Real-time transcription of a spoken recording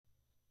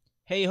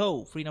Hey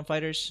ho, Freedom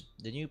Fighters!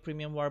 The new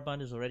premium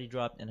warband is already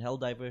dropped and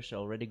Helldivers are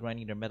already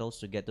grinding their metals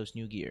to get those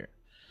new gear.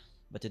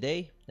 But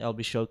today, I'll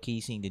be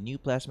showcasing the new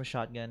plasma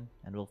shotgun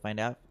and we'll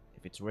find out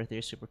if it's worth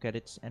their super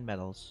credits and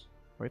medals,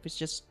 or if it's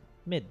just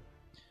mid.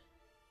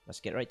 Let's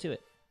get right to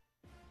it.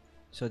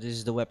 So this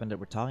is the weapon that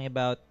we're talking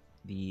about,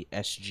 the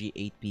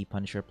SG-8P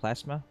Punisher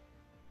Plasma.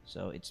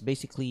 So it's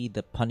basically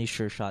the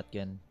Punisher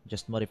shotgun,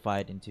 just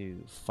modified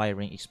into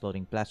firing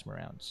exploding plasma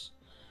rounds.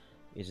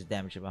 It's a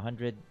damage of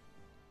 100,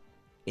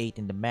 8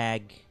 in the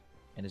mag,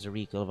 and there's a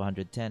recoil of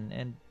 110,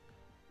 and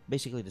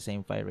basically the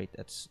same fire rate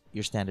as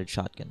your standard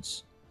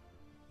shotguns.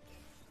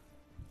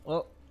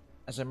 Well,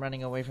 as I'm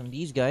running away from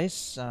these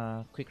guys,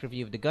 quick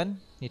review of the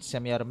gun. It's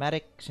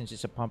semi-automatic since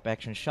it's a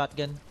pump-action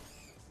shotgun,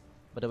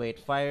 but the way it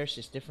fires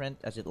is different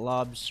as it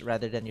lobs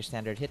rather than your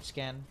standard hit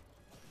scan.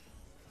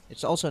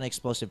 It's also an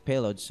explosive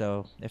payload,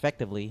 so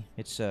effectively,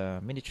 it's a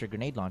miniature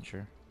grenade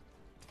launcher.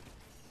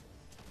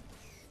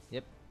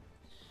 Yep.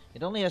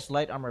 It only has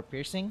light armor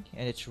piercing,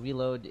 and its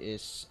reload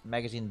is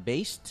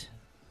magazine-based,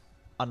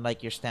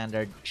 unlike your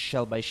standard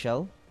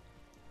shell-by-shell,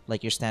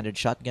 like your standard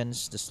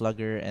shotguns, the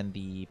Slugger, and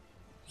the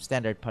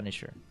standard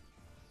Punisher.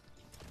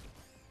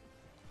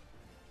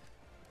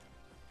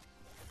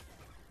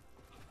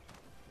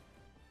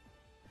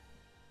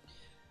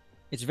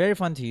 It's very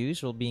fun to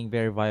use while being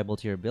very viable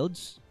to your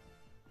builds.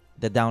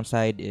 The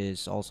downside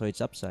is also its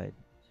upside.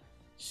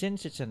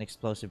 Since it's an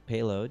explosive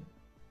payload,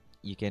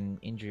 you can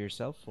injure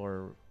yourself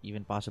or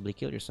even possibly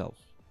kill yourself.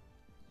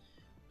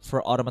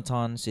 For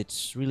automatons,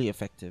 it's really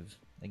effective.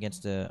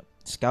 Against the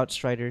scout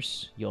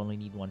striders, you only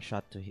need one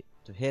shot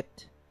to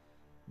hit.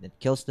 That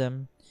kills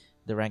them.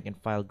 The rank and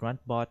file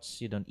grunt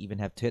bots, you don't even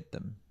have to hit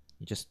them.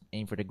 You just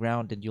aim for the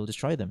ground and you'll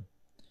destroy them.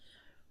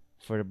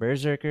 For the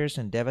berserkers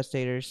and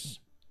devastators,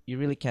 you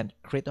really can't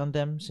crit on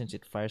them since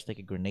it fires like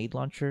a grenade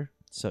launcher,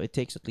 so it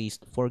takes at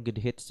least 4 good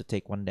hits to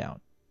take one down.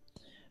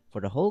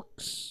 For the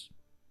hulks,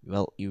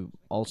 well, you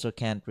also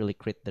can't really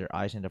crit their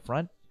eyes in the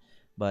front,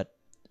 but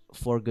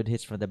 4 good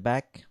hits from the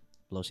back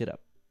blows it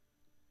up.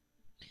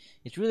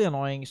 It's really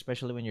annoying,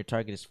 especially when your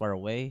target is far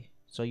away,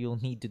 so you'll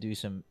need to do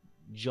some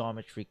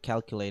geometry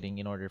calculating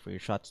in order for your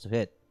shots to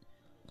hit.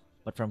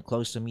 But from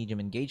close to medium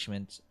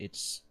engagements,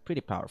 it's pretty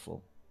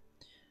powerful.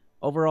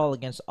 Overall,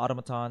 against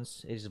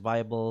automatons, it is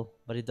viable,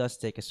 but it does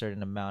take a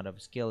certain amount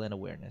of skill and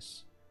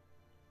awareness.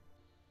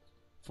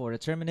 For the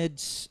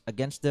Terminids,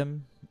 against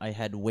them, I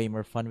had way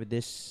more fun with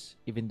this,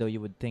 even though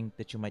you would think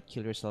that you might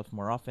kill yourself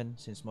more often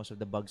since most of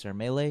the bugs are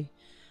melee,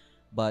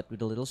 but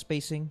with a little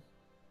spacing,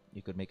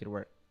 you could make it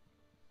work.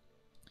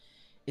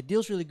 It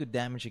deals really good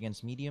damage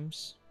against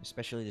mediums,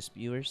 especially the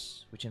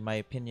spewers, which in my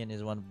opinion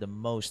is one of the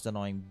most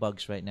annoying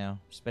bugs right now,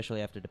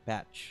 especially after the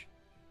patch.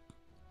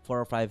 4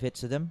 or 5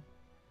 hits to them,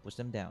 puts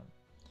them down.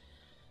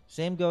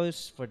 Same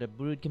goes for the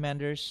brood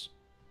commanders,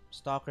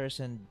 stalkers,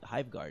 and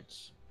hive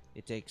guards.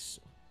 It takes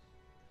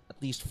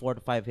at least 4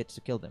 to 5 hits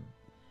to kill them.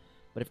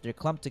 But if they're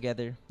clumped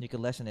together, you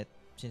can lessen it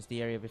since the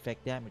area of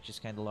effect damage is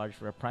kinda large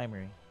for a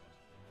primary.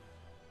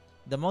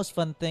 The most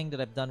fun thing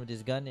that I've done with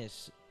this gun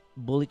is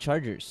bully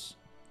chargers.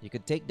 You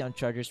could take down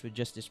chargers with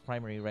just this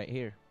primary right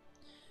here.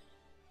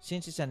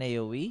 Since it's an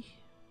AoE,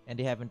 and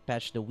they haven't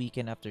patched the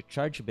weaken after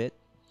charge bit,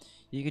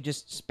 you could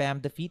just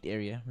spam the feet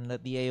area and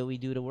let the AoE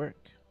do the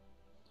work.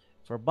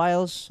 For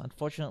Biles,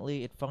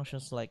 unfortunately, it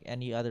functions like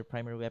any other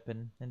primary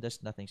weapon and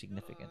does nothing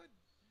significant.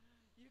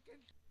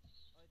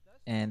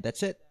 And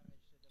that's it.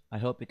 I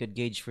hope you could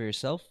gauge for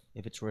yourself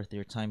if it's worth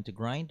your time to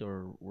grind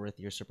or worth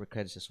your super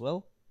credits as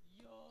well.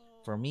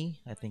 For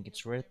me, I think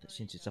it's worth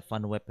since it's a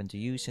fun weapon to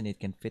use and it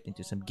can fit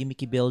into some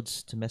gimmicky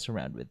builds to mess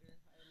around with.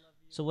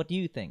 So what do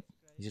you think?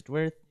 Is it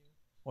worth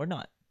or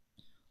not?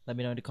 Let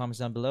me know in the comments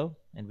down below.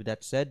 And with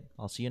that said,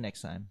 I'll see you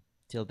next time.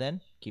 Till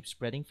then, keep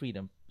spreading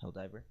freedom,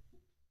 Helldiver.